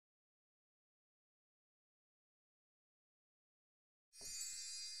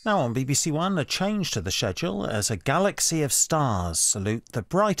Now on BBC1, a change to the schedule as a galaxy of stars salute the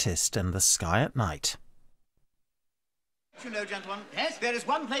brightest in the sky at night. You know, gentlemen, yes, there is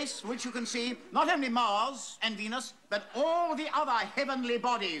one place which you can see not only Mars and Venus, but all the other heavenly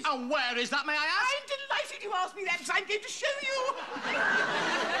bodies. And where is that, may I ask? I'm delighted you asked me that, because I'm going to show you.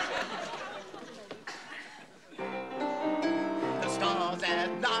 The stars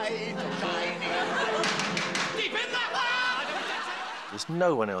at night are shining. Deep in the heart. There's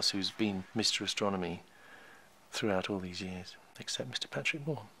no one else who's been Mr. Astronomy throughout all these years, except Mr. Patrick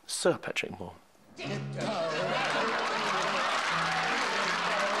Moore, Sir Patrick Moore.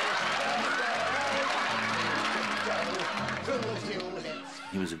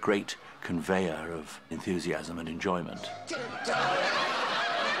 He was a great conveyor of enthusiasm and enjoyment.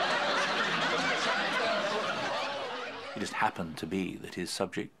 It just happened to be that his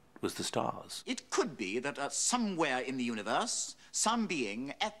subject was the stars. It could be that somewhere in the universe, some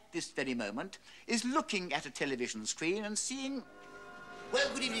being at this very moment is looking at a television screen and seeing... Well,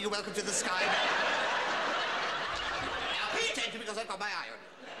 good evening and welcome to the sky. Now, pay attention because I've got my eye on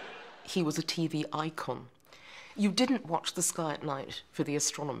you. He was a TV icon. You didn't watch the sky at night for the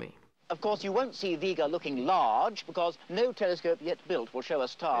astronomy. Of course, you won't see Vega looking large because no telescope yet built will show a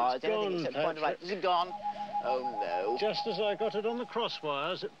star. It's gone, Is it gone? Oh, no. Just as I got it on the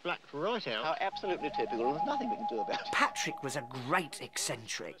crosswires, it blacked right out. How absolutely typical. There's nothing we can do about it. Patrick was a great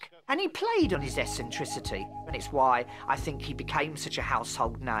eccentric, and he played on his eccentricity, and it's why I think he became such a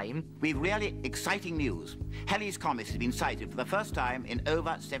household name. We've really exciting news. Halley's Comet has been sighted for the first time in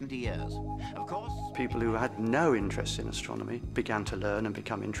over 70 years. Of course... People who had no interest in astronomy began to learn and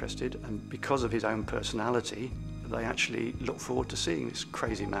become interested, and because of his own personality, they actually looked forward to seeing this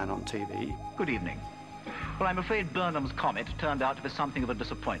crazy man on TV. Good evening. Well, I'm afraid Burnham's comet turned out to be something of a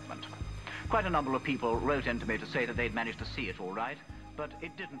disappointment. Quite a number of people wrote in to me to say that they'd managed to see it all right, but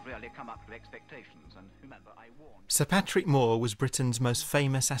it didn't really come up to expectations, and remember, I warned... Sir Patrick Moore was Britain's most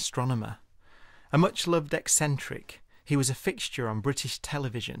famous astronomer. A much-loved eccentric, he was a fixture on British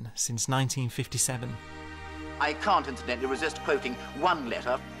television since 1957. I can't, incidentally, resist quoting one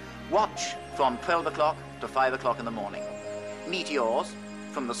letter. Watch from 12 o'clock to 5 o'clock in the morning. Meteors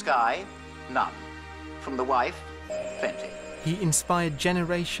from the sky, none. From the wife, plenty. He inspired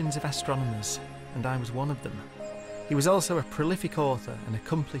generations of astronomers, and I was one of them. He was also a prolific author, an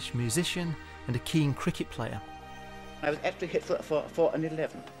accomplished musician, and a keen cricket player. I was actually hit for an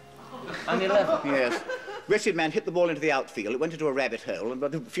 11. An 11? Yes. Wretched man hit the ball into the outfield. It went into a rabbit hole, and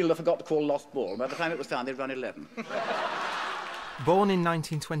the fielder forgot to call lost ball. By the time it was found, they'd run 11. Born in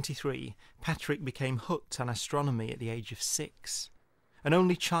 1923, Patrick became hooked on astronomy at the age of 6. An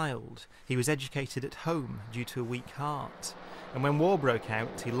only child, he was educated at home due to a weak heart. And when war broke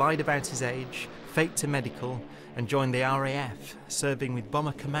out, he lied about his age, faked a medical, and joined the RAF, serving with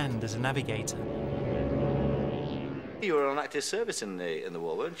Bomber Command as a navigator. You were on active service in the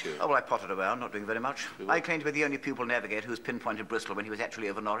war, weren't you? Oh, well, I potted around, not doing very much. I claim to be the only pupil navigator who's pinpointed Bristol when he was actually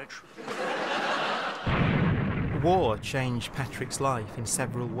over Norwich. War changed Patrick's life in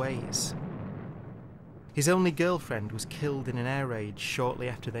several ways. His only girlfriend was killed in an air raid shortly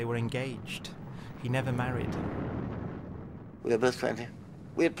after they were engaged. He never married. We were both 20.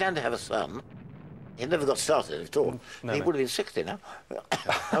 We had planned to have a son. He never got started at all. No, he no. would have been 60 now.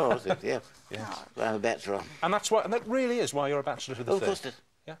 Oh, was it? Yeah. Yes. I'm a bachelor. And that really is why you're a bachelor to the Oh, of third. course it is.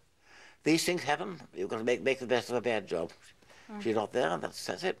 Yeah. These things happen. You've got to make the best of a bad job. She's not there, and that's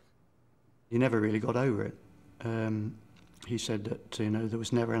it. He never really got over it. He said that, there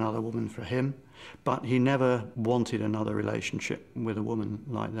was never another woman for him, but he never wanted another relationship with a woman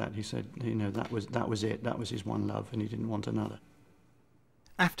like that. He said, that was it. That was his one love, and he didn't want another.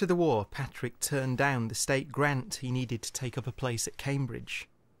 After the war, Patrick turned down the state grant he needed to take up a place at Cambridge.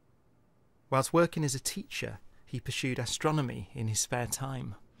 Whilst working as a teacher, he pursued astronomy in his spare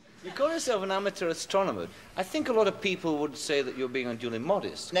time. You call yourself an amateur astronomer. I think a lot of people would say that you're being unduly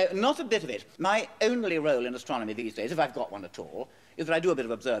modest. No, not a bit of it. My only role in astronomy these days, if I've got one at all, is that I do a bit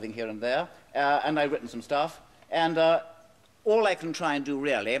of observing here and there, and I've written some stuff, and all I can try and do,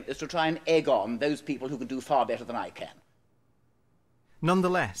 really, is to try and egg on those people who can do far better than I can.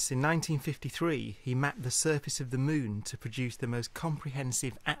 Nonetheless, in 1953, he mapped the surface of the moon to produce the most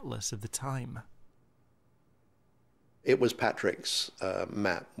comprehensive atlas of the time. It was Patrick's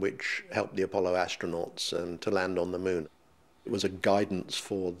map which helped the Apollo astronauts to land on the moon. It was a guidance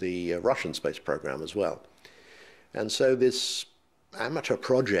for the Russian space program as well. And so this amateur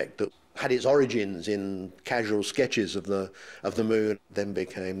project that had its origins in casual sketches of the moon then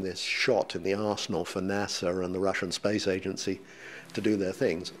became this shot in the arsenal for NASA and the Russian Space Agency to do their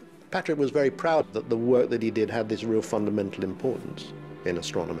things. Patrick was very proud that the work that he did had this real fundamental importance. in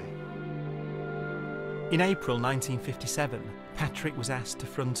astronomy. In April 1957, Patrick was asked to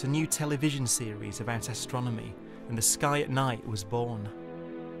front a new television series about astronomy, and The Sky at Night was born.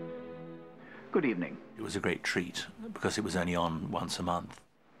 Good evening. It was a great treat because it was only on once a month.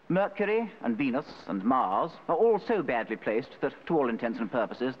 Mercury and Venus and Mars are all so badly placed that, to all intents and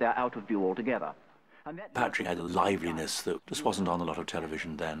purposes, they're out of view altogether. Patrick had a liveliness that just wasn't on a lot of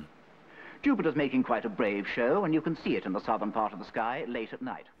television then. Jupiter's making quite a brave show, and you can see it in the southern part of the sky late at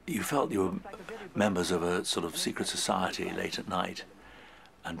night. You felt you were members of a sort of secret society late at night,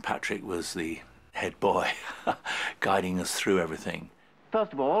 and Patrick was the head boy, guiding us through everything.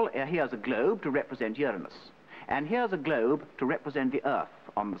 First of all, here's a globe to represent Uranus, and here's a globe to represent the Earth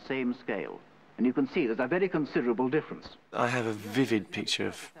on the same scale. And you can see there's a very considerable difference. I have a vivid picture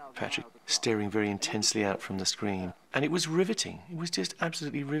of Patrick staring very intensely out from the screen. And it was riveting. It was just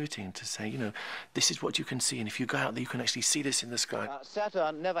absolutely riveting to say, you know, this is what you can see, and if you go out there, you can actually see this in the sky.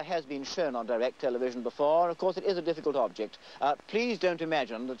 Saturn never has been shown on direct television before. Of course, it is a difficult object. Please don't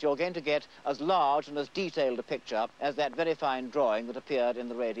imagine that you're going to get as large and as detailed a picture as that very fine drawing that appeared in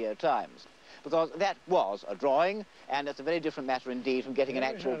the Radio Times, because that was a drawing, and it's a very different matter indeed from getting an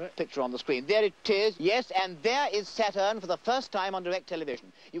actual picture on the screen. There it is, yes, and there is Saturn for the first time on direct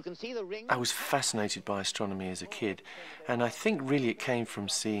television. You can see the ring. I was fascinated by astronomy as a kid, and I think really it came from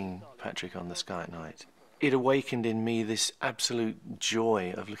seeing Patrick on The Sky at Night. It awakened in me this absolute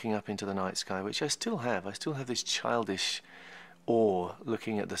joy of looking up into the night sky, which I still have. I still have this childish awe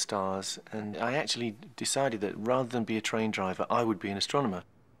looking at the stars, and I actually decided that rather than be a train driver, I would be an astronomer.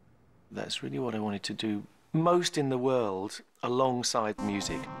 That's really what I wanted to do most in the world, alongside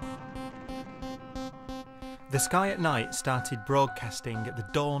music. The Sky at Night started broadcasting at the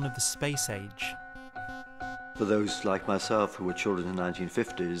dawn of the space age. For those like myself who were children in the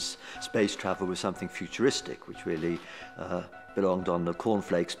 1950s, space travel was something futuristic, which really belonged on the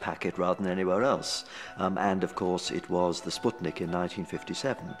cornflakes packet rather than anywhere else. And of course it was the Sputnik in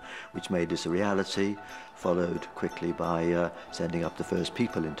 1957, which made this a reality, followed quickly by sending up the first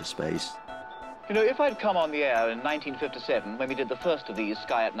people into space. You know, if I'd come on the air in 1957, when we did the first of these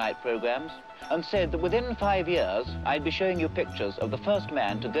Sky at Night programs, and said that within 5 years I'd be showing you pictures of the first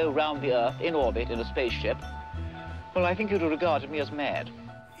man to go round the Earth in orbit in a spaceship, well, I think you'd have regarded me as mad.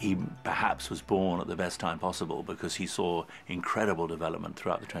 He perhaps was born at the best time possible because he saw incredible development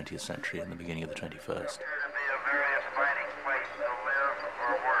throughout the 20th century and the beginning of the 21st.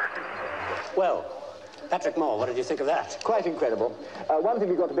 Well, Patrick Moore, what did you think of that? Quite incredible. One thing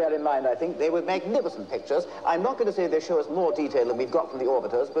we've got to bear in mind, I think, they were magnificent pictures. I'm not going to say they show us more detail than we've got from the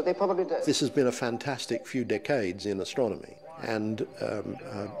orbiters, but they probably do. This has been a fantastic few decades in astronomy, and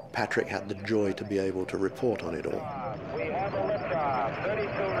Patrick had the joy to be able to report on it all. We have a liftoff, 32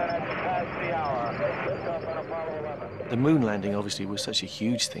 minutes past the hour. Liftoff on Apollo 11. The moon landing obviously was such a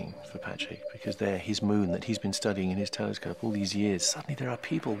huge thing for Patrick, because there, his moon that he's been studying in his telescope all these years, suddenly there are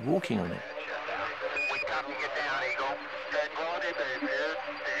people walking on it.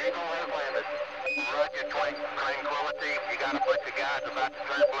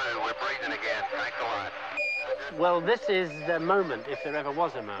 Well, this is the moment, if there ever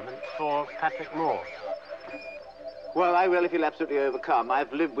was a moment, for Patrick Moore. Well, I really feel absolutely overcome.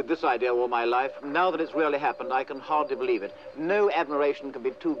 I've lived with this idea all my life. Now that it's really happened, I can hardly believe it. No admiration can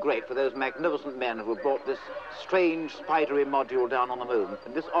be too great for those magnificent men who have brought this strange, spidery module down on the moon.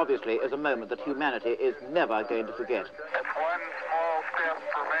 And this, obviously, is a moment that humanity is never going to forget. It's one small step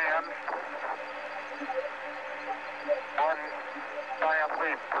for man, one giant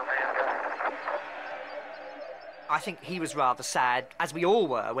leap for mankind. I think he was rather sad, as we all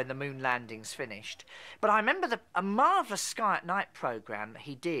were when the moon landings finished. But I remember a marvellous Sky at Night programme that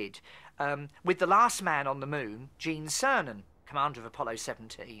he did with the last man on the moon, Gene Cernan, commander of Apollo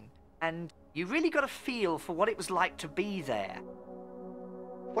 17. And you really got a feel for what it was like to be there.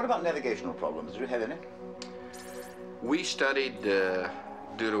 What about navigational problems? Did you have any? We studied, due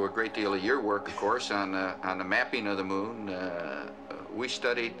to a great deal of your work, of course, on the mapping of the moon, we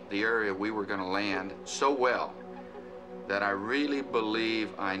studied the area we were going to land so well that I really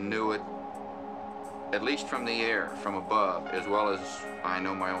believe I knew it, at least from the air, from above, as well as I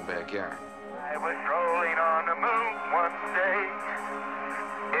know my own backyard. I was rolling on the moon one day,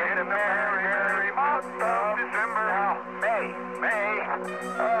 in the merry, merry month of December. May.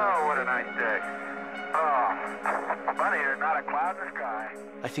 Oh, what a nice day. Oh, funny, there's not a cloud in the sky.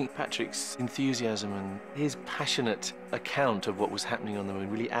 I think Patrick's enthusiasm and his passionate account of what was happening on the moon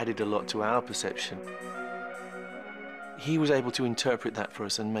really added a lot to our perception. He was able to interpret that for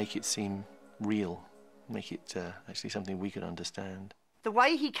us and make it seem real, make it actually something we could understand. The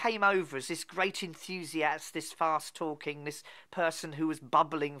way he came over as this great enthusiast, this fast-talking, this person who was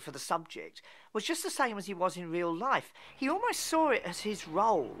bubbling for the subject, was just the same as he was in real life. He almost saw it as his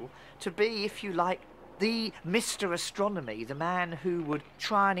role to be, if you like, the Mr. Astronomy, the man who would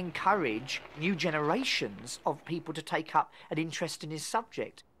try and encourage new generations of people to take up an interest in his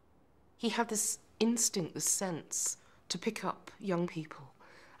subject. He had this instinct, this sense to pick up young people,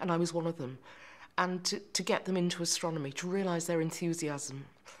 and I was one of them, and to get them into astronomy, to realise their enthusiasm.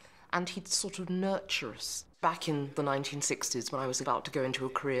 And he'd sort of nurture us. Back in the 1960s, when I was about to go into a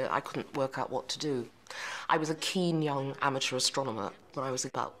career, I couldn't work out what to do. I was a keen young amateur astronomer when I was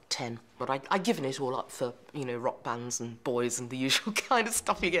about 10, but I'd given it all up for, you know, rock bands and boys and the usual kind of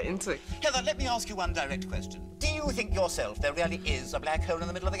stuff you get into. Heather, let me ask you one direct question. Do you think yourself there really is a black hole in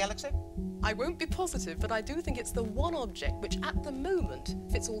the middle of the galaxy? I won't be positive, but I do think it's the one object which, at the moment,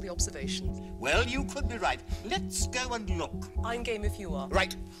 fits all the observations. Well, you could be right. Let's go and look. I'm game if you are.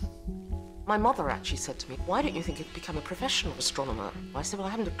 Right. My mother actually said to me, why don't you think you'd become a professional astronomer? I said, well,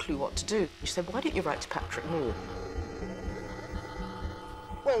 I haven't a clue what to do. She said, why don't you write to Patrick Moore?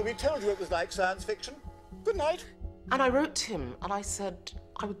 Well, we told you it was like science fiction. Good night. And I wrote to him, and I said,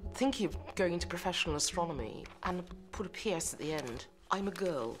 I would think of going into professional astronomy, and put a PS at the end. I'm a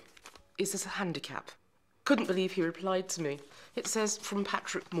girl. Is this a handicap? Couldn't believe he replied to me. It says, from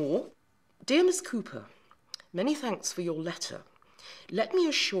Patrick Moore, Dear Miss Cooper, many thanks for your letter. Let me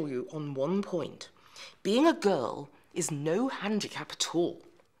assure you on one point. Being a girl is no handicap at all.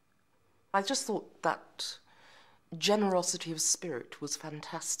 I just thought that generosity of spirit was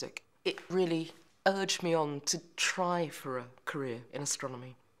fantastic. It really urged me on to try for a career in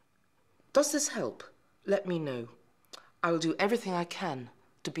astronomy. Does this help? Let me know. I will do everything I can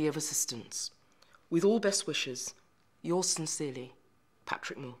to be of assistance. With all best wishes, yours sincerely,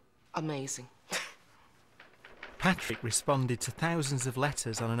 Patrick Moore. Amazing. Patrick responded to thousands of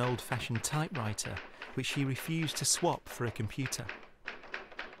letters on an old-fashioned typewriter, which he refused to swap for a computer.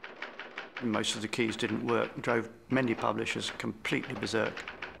 Most of the keys didn't work, drove many publishers completely berserk.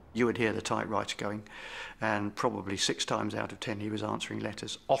 You would hear the typewriter going, and probably 6 times out of 10 he was answering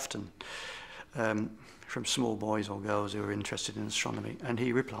letters, often from small boys or girls who were interested in astronomy, and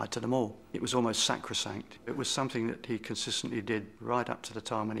he replied to them all. It was almost sacrosanct. It was something that he consistently did right up to the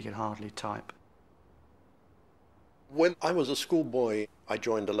time when he could hardly type. When I was a schoolboy, I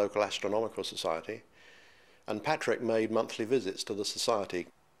joined a local astronomical society, and Patrick made monthly visits to the society.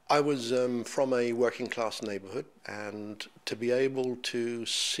 I was from a working class neighbourhood, and to be able to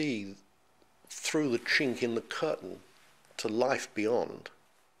see through the chink in the curtain to life beyond,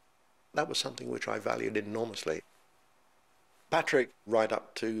 that was something which I valued enormously. Patrick, right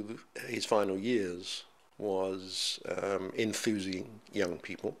up to his final years, was enthusing young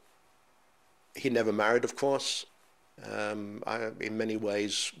people. He never married, of course. In many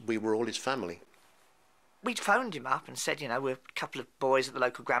ways, we were all his family. We'd phoned him up and said, you know, we're a couple of boys at the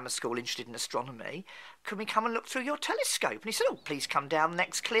local grammar school interested in astronomy. Can we come and look through your telescope? And he said, oh, please come down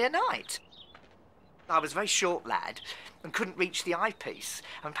next clear night. I was a very short lad and couldn't reach the eyepiece,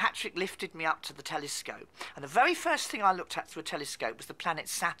 and Patrick lifted me up to the telescope. And the very first thing I looked at through a telescope was the planet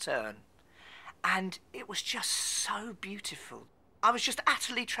Saturn. And it was just so beautiful. I was just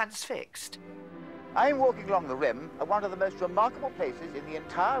utterly transfixed. I'm walking along the rim of one of the most remarkable places in the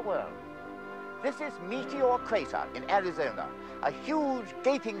entire world. This is Meteor Crater in Arizona, a huge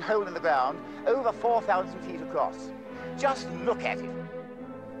gaping hole in the ground over 4,000 feet across. Just look at it.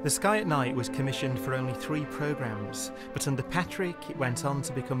 The Sky at Night was commissioned for only 3 programmes, but under Patrick it went on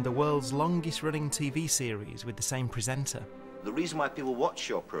to become the world's longest-running TV series with the same presenter. The reason why people watch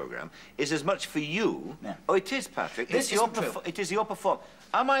your programme is as much for you... Yeah. Oh, it is, Patrick. It is your performance.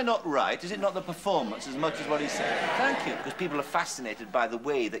 Am I not right? Is it not the performance as much as what he said? Thank you. Because people are fascinated by the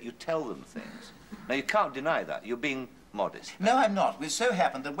way that you tell them things. Now, you can't deny that. You're being modest. No, I'm not. It so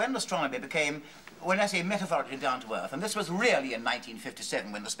happened that when astronomy became, when I say metaphorically down to earth, and this was really in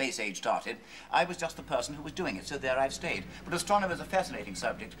 1957 when the space age started, I was just the person who was doing it, so there I've stayed. But astronomy is a fascinating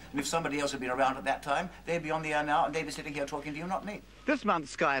subject, and if somebody else had been around at that time, they'd be on the air now, and they'd be sitting here talking to you, not me. This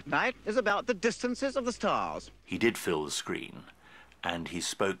month's Sky at Night is about the distances of the stars. He did fill the screen, and he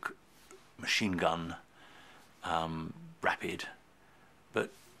spoke machine gun, rapid, but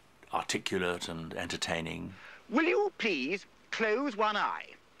articulate and entertaining. Will you please close one eye,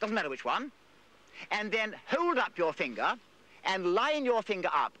 doesn't matter which one, and then hold up your finger and line your finger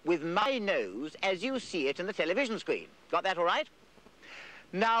up with my nose as you see it in the television screen. Got that all right?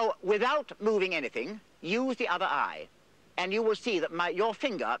 Now, without moving anything, use the other eye, and you will see that your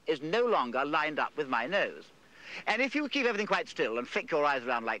finger is no longer lined up with my nose. And if you keep everything quite still and flick your eyes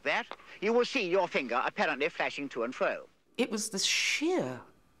around like that, you will see your finger apparently flashing to and fro. It was the sheer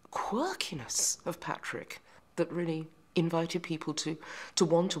quirkiness of Patrick that really invited people to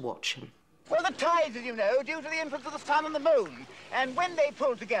want to watch him. Well, the tides, as you know, are due to the influence of the sun and the moon. And when they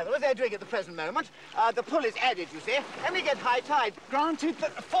pull together, as they're doing at the present moment, the pull is added, you see, and we get high tide. Granted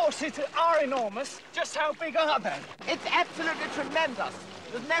that the forces are enormous, just how big are they? It's absolutely tremendous.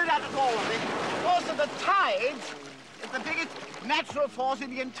 There's no doubt at all of it. The force of the tides is the biggest natural force in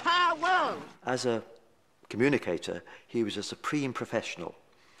the entire world. As a communicator, he was a supreme professional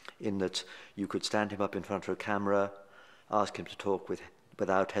in that you could stand him up in front of a camera, ask him to talk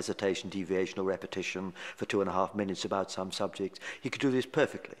without hesitation, deviation or repetition for 2.5 minutes about some subject. He could do this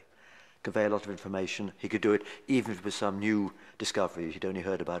perfectly, convey a lot of information. He could do it even if it was some new discovery he'd only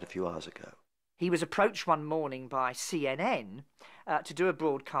heard about a few hours ago. He was approached one morning by CNN to do a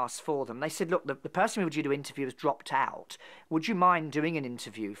broadcast for them. They said, look, the person we were due to interview has dropped out. Would you mind doing an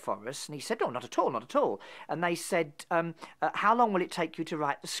interview for us? And he said, no, not at all, not at all. And they said, how long will it take you to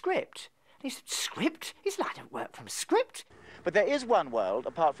write the script? And he said, script? He said, I don't work from a script. But there is one world,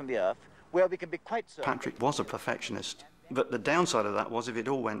 apart from the Earth, where we can be quite certain... Patrick was a perfectionist, but the downside of that was if it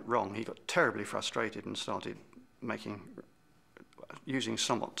all went wrong, he got terribly frustrated and started using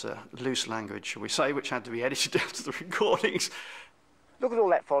somewhat loose language, shall we say, which had to be edited down to the recordings. Look at all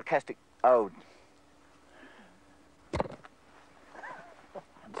that sarcastic... Oh.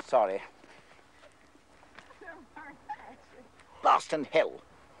 I'm sorry. Blast and hell.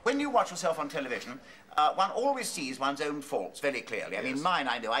 When you watch yourself on television, one always sees one's own faults very clearly. I mean, mine,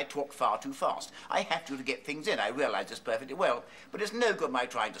 I know, I talk far too fast. I have to get things in. I realise this perfectly well. But it's no good my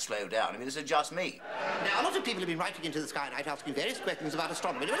trying to slow down. I mean, this is just me. Now, a lot of people have been writing into the Sky Night asking various questions about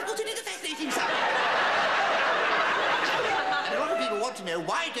astronomy. Well, of course, it is a fascinating subject. And a lot of people want to know,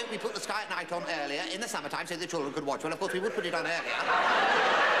 why don't we put the Sky Night on earlier in the summertime so the children could watch? Well, of course, we would put it on earlier.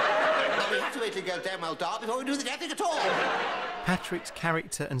 But we have to wait till it goes damn well dark before we do the damn thing at all. Patrick's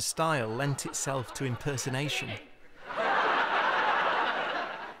character and style lent itself to impersonation.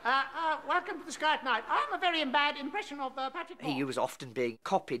 Welcome to the Sky at Night. I have a very bad impression of Patrick Moore. He was often being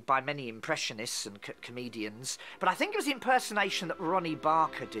copied by many impressionists and comedians, but I think it was the impersonation that Ronnie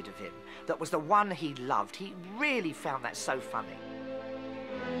Barker did of him that was the one he loved. He really found that so funny.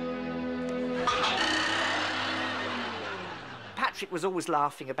 Patrick was always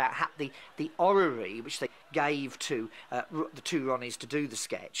laughing about the orrery which they gave to the two Ronnies to do the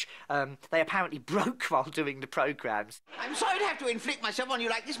sketch. They apparently broke while doing the programmes. I'm sorry to have to inflict myself on you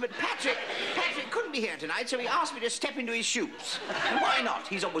like this, but Patrick couldn't be here tonight, so he asked me to step into his shoes. And why not?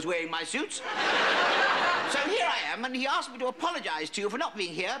 He's always wearing my suits. So here I am, and he asked me to apologise to you for not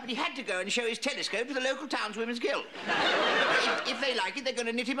being here, but he had to go and show his telescope to the local townswomen's guild. If they like it, they're going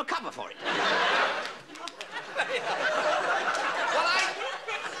to knit him a cover for it.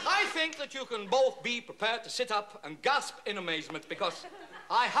 I think that you can both be prepared to sit up and gasp in amazement because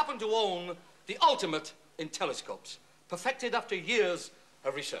I happen to own the ultimate in telescopes, perfected after years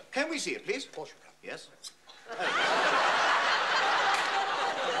of research. Can we see it, please? Of course you can. Yes.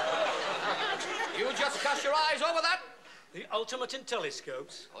 You just cast your eyes over that. The ultimate in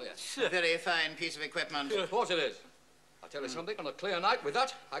telescopes? Oh, yes. A very fine piece of equipment. Of course it is. I'll tell you something, on a clear night with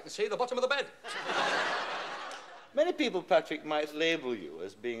that, I can see the bottom of the bed. Many people, Patrick, might label you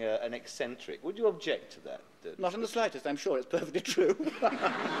as being an eccentric. Would you object to that? Not in the slightest. I'm sure it's perfectly true.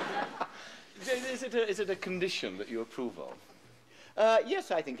 Is it a condition that you approve of?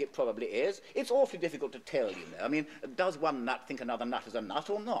 Yes, I think it probably is. It's awfully difficult to tell, you know. I mean, does one nut think another nut is a nut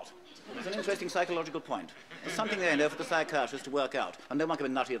or not? It's an interesting psychological point. There's something there, you know, for the psychiatrist to work out, and no one can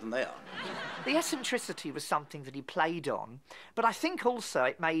be nuttier than they are. The eccentricity was something that he played on, but I think also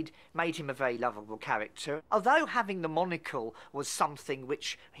it made him a very lovable character. Although having the monocle was something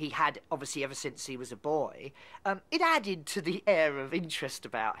which he had, obviously, ever since he was a boy, it added to the air of interest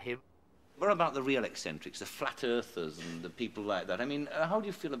about him. What about the real eccentrics, the flat earthers and the people like that? I mean, how do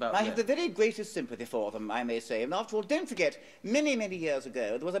you feel about that? I have the very greatest sympathy for them, I may say. And after all, don't forget, many, many years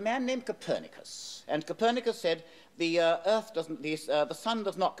ago, there was a man named Copernicus. And Copernicus said the sun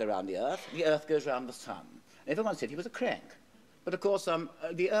does not go round the earth goes round the sun. And everyone said he was a crank. But of course,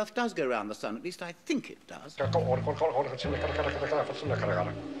 the earth does go round the sun, at least I think it does. What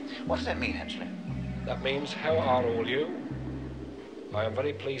does that mean, actually? That means, how are all you? I am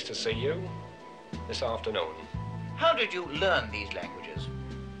very pleased to see you this afternoon. How did you learn these languages?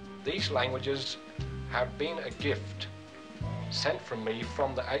 These languages have been a gift sent from me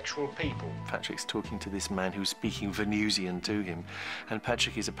from the actual people. Patrick's talking to this man who's speaking Venusian to him, and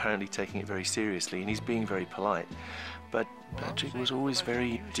Patrick is apparently taking it very seriously, and he's being very polite. But Patrick was always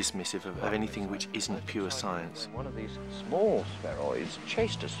very dismissive of anything which isn't pure science. One of these small spheroids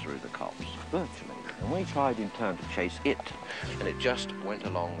chased us through the copse, virtually. And we tried in turn to chase it, and it just went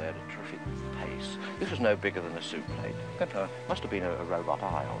along there at a terrific pace. This was no bigger than a soup plate. Must have been a robot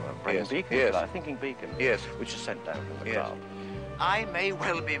eye or a brain beacon, a thinking beacon, which is sent down from the cloud. I may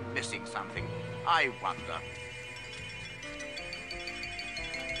well be missing something. I wonder.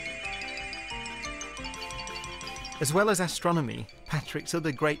 As well as astronomy, Patrick's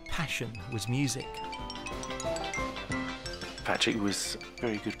other great passion was music. Patrick was a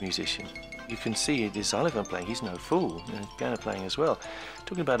very good musician. You can see his xylophone playing, he's no fool, piano playing as well.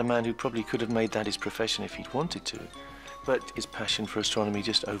 Talking about a man who probably could have made that his profession if he'd wanted to, but his passion for astronomy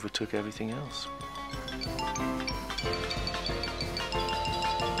just overtook everything else.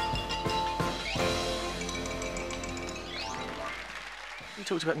 We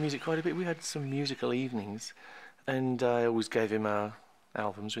talked about music quite a bit. We had some musical evenings, and I always gave him our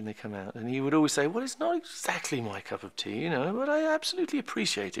albums when they come out, and he would always say, well, it's not exactly my cup of tea, but I absolutely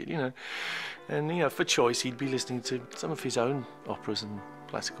appreciate it, and for choice he'd be listening to some of his own operas and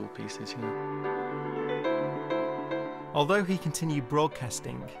classical pieces. Although he continued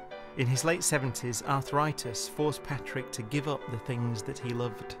broadcasting, in his late 70s arthritis forced Patrick to give up the things that he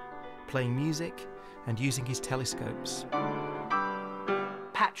loved, playing music and using his telescopes.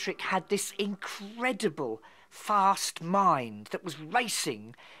 Patrick had this incredible fast mind that was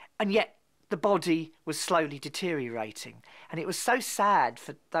racing, and yet the body was slowly deteriorating. And it was so sad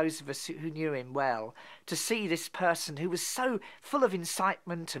for those of us who knew him well to see this person who was so full of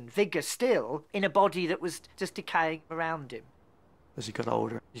incitement and vigour still in a body that was just decaying around him. As he got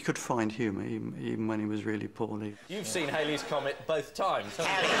older, he could find humour even when he was really poorly. You've seen Halley's Comet both times,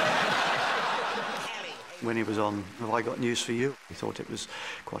 haven't you? When he was on Have I Got News for You, he thought it was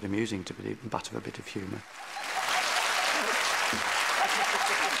quite amusing to be butt of a bit of humour.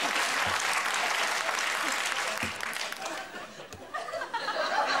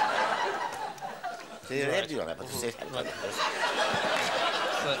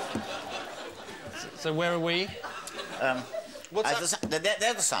 So where are we? There's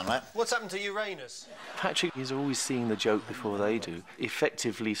the sun, right? What's happened to Uranus? Patrick is always seeing the joke before they do,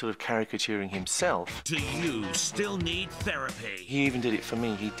 effectively sort of caricaturing himself. Do you still need therapy? He even did it for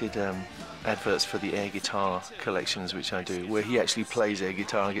me. He did adverts for the air guitar collections, which I do, where he actually plays air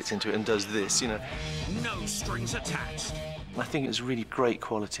guitar, gets into it and does this, No strings attached. I think it was really great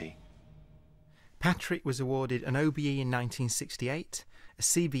quality. Patrick was awarded an OBE in 1968, a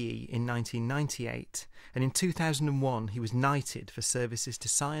CBE in 1998, and in 2001 he was knighted for services to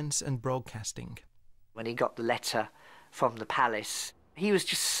science and broadcasting. When he got the letter from the palace, he was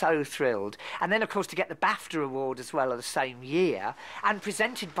just so thrilled. And then, of course, to get the BAFTA award as well of the same year, and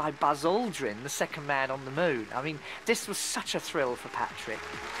presented by Buzz Aldrin, the second man on the moon. I mean, this was such a thrill for Patrick.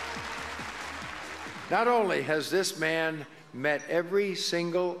 Not only has this man met every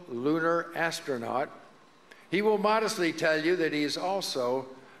single lunar astronaut, he will modestly tell you that he's also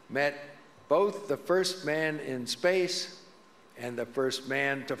met both the first man in space and the first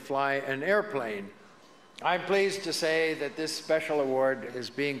man to fly an airplane. I'm pleased to say that this special award is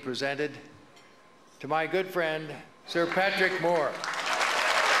being presented to my good friend, Sir Patrick Moore.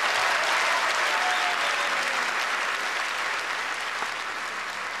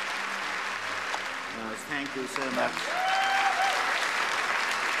 Thank you so much.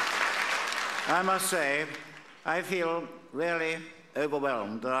 I must say, I feel really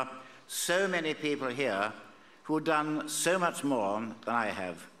overwhelmed. There are so many people here who've done so much more than I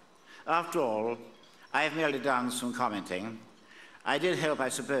have. After all, I've merely done some commenting. I did help, I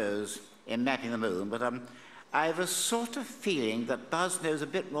suppose, in mapping the moon, but I have a sort of feeling that Buzz knows a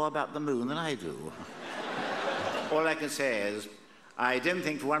bit more about the moon than I do. All I can say is, I don't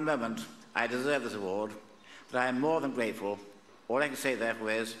think for one moment I deserve this award, but I am more than grateful. All I can say,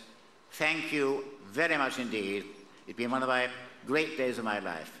 therefore, is thank you very much indeed. It's been one of my great days of my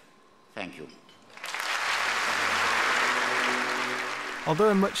life. Thank you. Although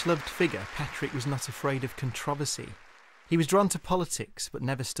a much-loved figure, Patrick was not afraid of controversy. He was drawn to politics but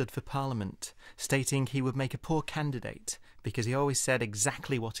never stood for Parliament, stating he would make a poor candidate because he always said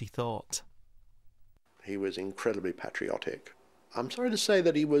exactly what he thought. He was incredibly patriotic. I'm sorry to say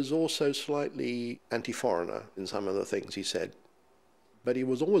that he was also slightly anti-foreigner in some of the things he said. But he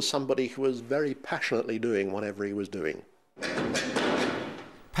was always somebody who was very passionately doing whatever he was doing.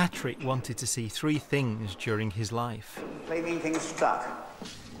 Patrick wanted to see three things during his life. Flaming things struck.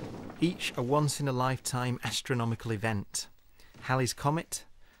 Each a once-in-a-lifetime astronomical event. Halley's Comet,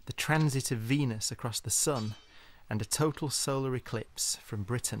 the transit of Venus across the Sun, and a total solar eclipse from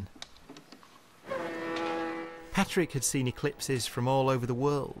Britain. Patrick had seen eclipses from all over the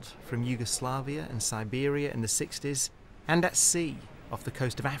world, from Yugoslavia and Siberia in the 60s, and at sea, off the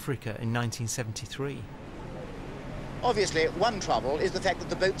coast of Africa in 1973. Obviously, one trouble is the fact that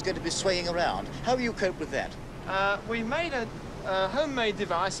the boat's going to be swaying around. How will you cope with that? We made a homemade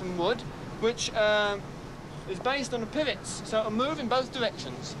device from wood, which is based on the pivots, so it'll move in both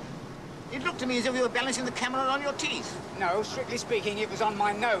directions. It looked to me as if you were balancing the camera on your teeth. No, strictly speaking, it was on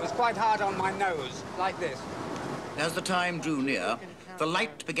my nose, quite hard on my nose, like this. As the time drew near, the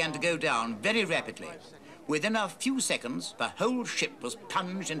light began to go down very rapidly. Within a few seconds, the whole ship was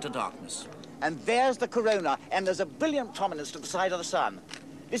plunged into darkness. And there's the corona, and there's a brilliant prominence to the side of the sun.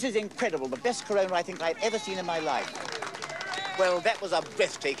 This is incredible, the best corona I think I've ever seen in my life. Well, that was a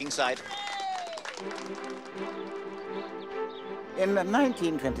breathtaking sight. In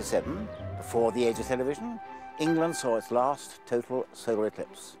 1927, before the age of television, England saw its last total solar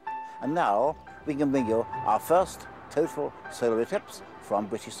eclipse. And now we can bring you our first total solar eclipse from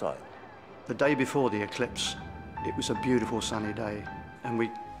British soil. The day before the eclipse, it was a beautiful sunny day, and we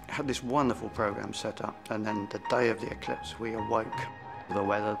had this wonderful program set up, and then the day of the eclipse we awoke. The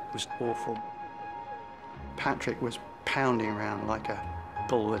weather was awful. Patrick was pounding around like a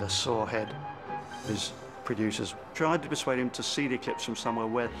bull with a sore head. His producers tried to persuade him to see the eclipse from somewhere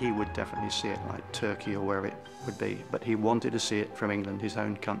where he would definitely see it, like Turkey or wherever it would be, but he wanted to see it from England, his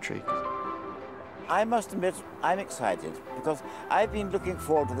own country. I must admit, I'm excited, because I've been looking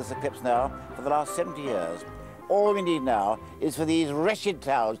forward to this eclipse now for the last 70 years. All we need now is for these wretched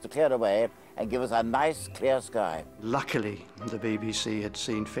clouds to clear away and give us a nice, clear sky. Luckily, the BBC had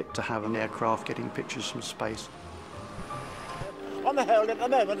seen fit to have an aircraft getting pictures from space. On the whole, at the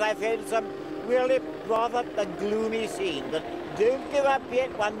moment, I feel it's really rather a gloomy scene, but don't give up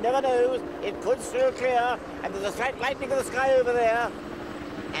yet, one never knows. It could still clear, and there's a slight lightening of the sky over there.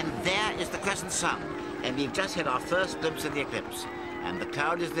 And there is the crescent sun, and we've just had our first glimpse of the eclipse. And the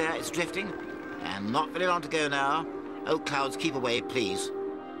cloud is there, it's drifting, and not very long to go now. Oh, clouds, keep away, please.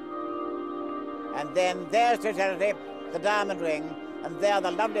 And then there's totality, the diamond ring, and there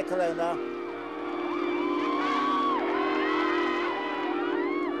the lovely corona.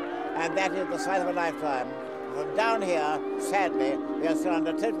 And that is the sight of a lifetime. From down here, sadly, we are still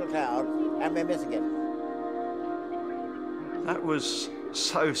under total cloud, and we're missing it. That was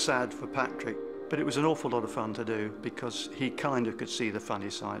so sad for Patrick, but it was an awful lot of fun to do because he kind of could see the funny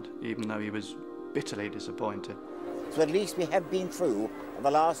side, even though he was bitterly disappointed. So at least we have been through the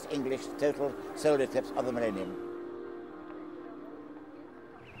last English total solar eclipse of the millennium.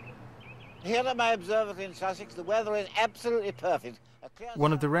 Here at my observatory in Sussex, the weather is absolutely perfect.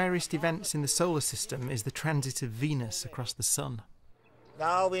 One of the rarest events in the solar system is the transit of Venus across the sun.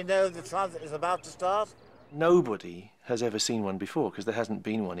 Now we know the transit is about to start. Nobody has ever seen one before because there hasn't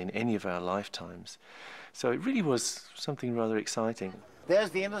been one in any of our lifetimes. So it really was something rather exciting. There's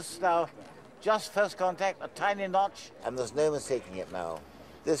Venus now, just first contact, a tiny notch, and there's no mistaking it now.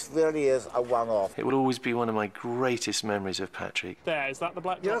 This really is a one-off. It will always be one of my greatest memories of Patrick. There, is that the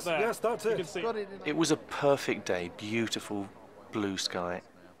black dot there? Yes, that's it. You can see it. It was a perfect day, beautiful blue sky.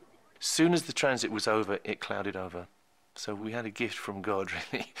 As soon as the transit was over, it clouded over. So we had a gift from God,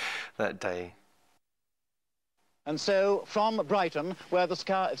 really, that day. And so, from Brighton, where the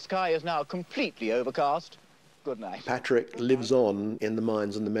sky is now completely overcast, good night. Patrick lives on in the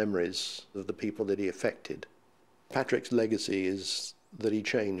minds and the memories of the people that he affected. Patrick's legacy is that he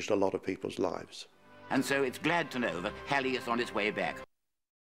changed a lot of people's lives. And so it's glad to know that Halley is on its way back.